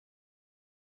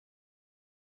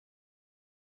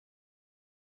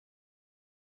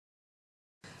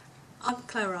I'm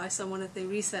Claire Rice. I'm one of the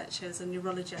researchers and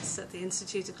neurologists at the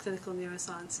Institute of Clinical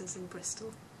Neurosciences in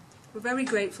Bristol. We're very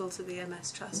grateful to the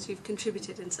MS Trust who've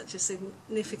contributed in such a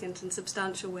significant and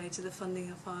substantial way to the funding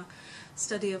of our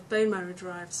study of bone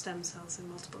marrow-derived stem cells in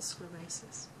multiple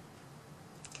sclerosis.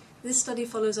 This study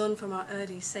follows on from our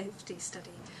early safety study,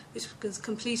 which was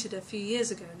completed a few years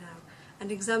ago now,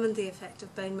 and examined the effect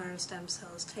of bone marrow stem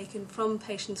cells taken from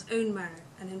patients' own marrow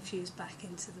and infused back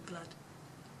into the blood.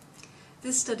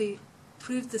 This study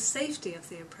proved the safety of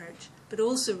the approach, but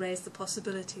also raised the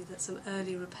possibility that some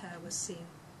early repair was seen.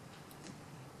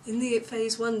 In the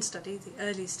phase 1 study, the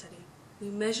early study, we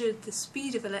measured the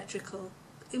speed of electrical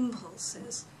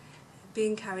impulses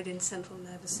being carried in central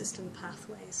nervous system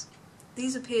pathways.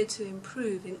 These appeared to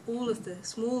improve in all of the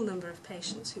small number of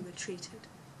patients who were treated.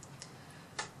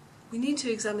 We need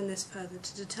to examine this further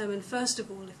to determine, first of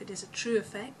all, if it is a true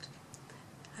effect,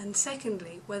 and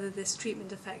secondly, whether this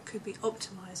treatment effect could be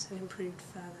optimised and improved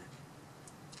further.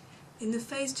 In the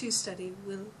phase 2 study,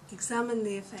 we'll examine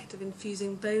the effect of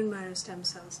infusing bone marrow stem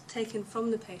cells taken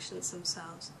from the patients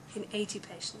themselves in 80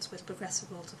 patients with progressive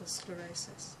multiple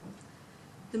sclerosis.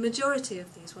 The majority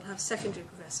of these will have secondary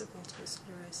progressive multiple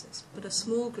sclerosis, but a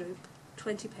small group,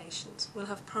 20 patients, will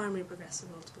have primary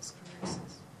progressive multiple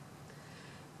sclerosis.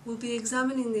 We'll be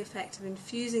examining the effect of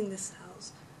infusing the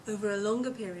cells over a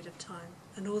longer period of time,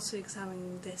 and also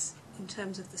examining this in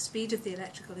terms of the speed of the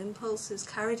electrical impulses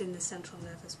carried in the central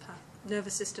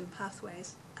nervous system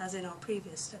pathways, as in our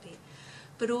previous study,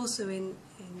 but also in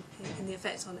the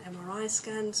effects on MRI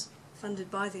scans funded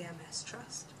by the MS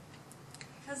Trust.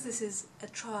 As this is a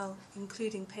trial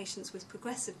including patients with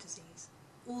progressive disease,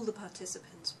 all the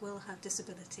participants will have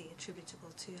disability attributable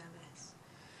to MS.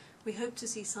 We hope to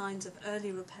see signs of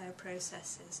early repair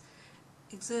processes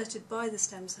exerted by the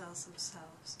stem cells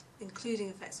themselves, including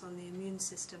effects on the immune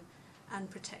system and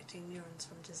protecting neurons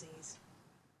from disease.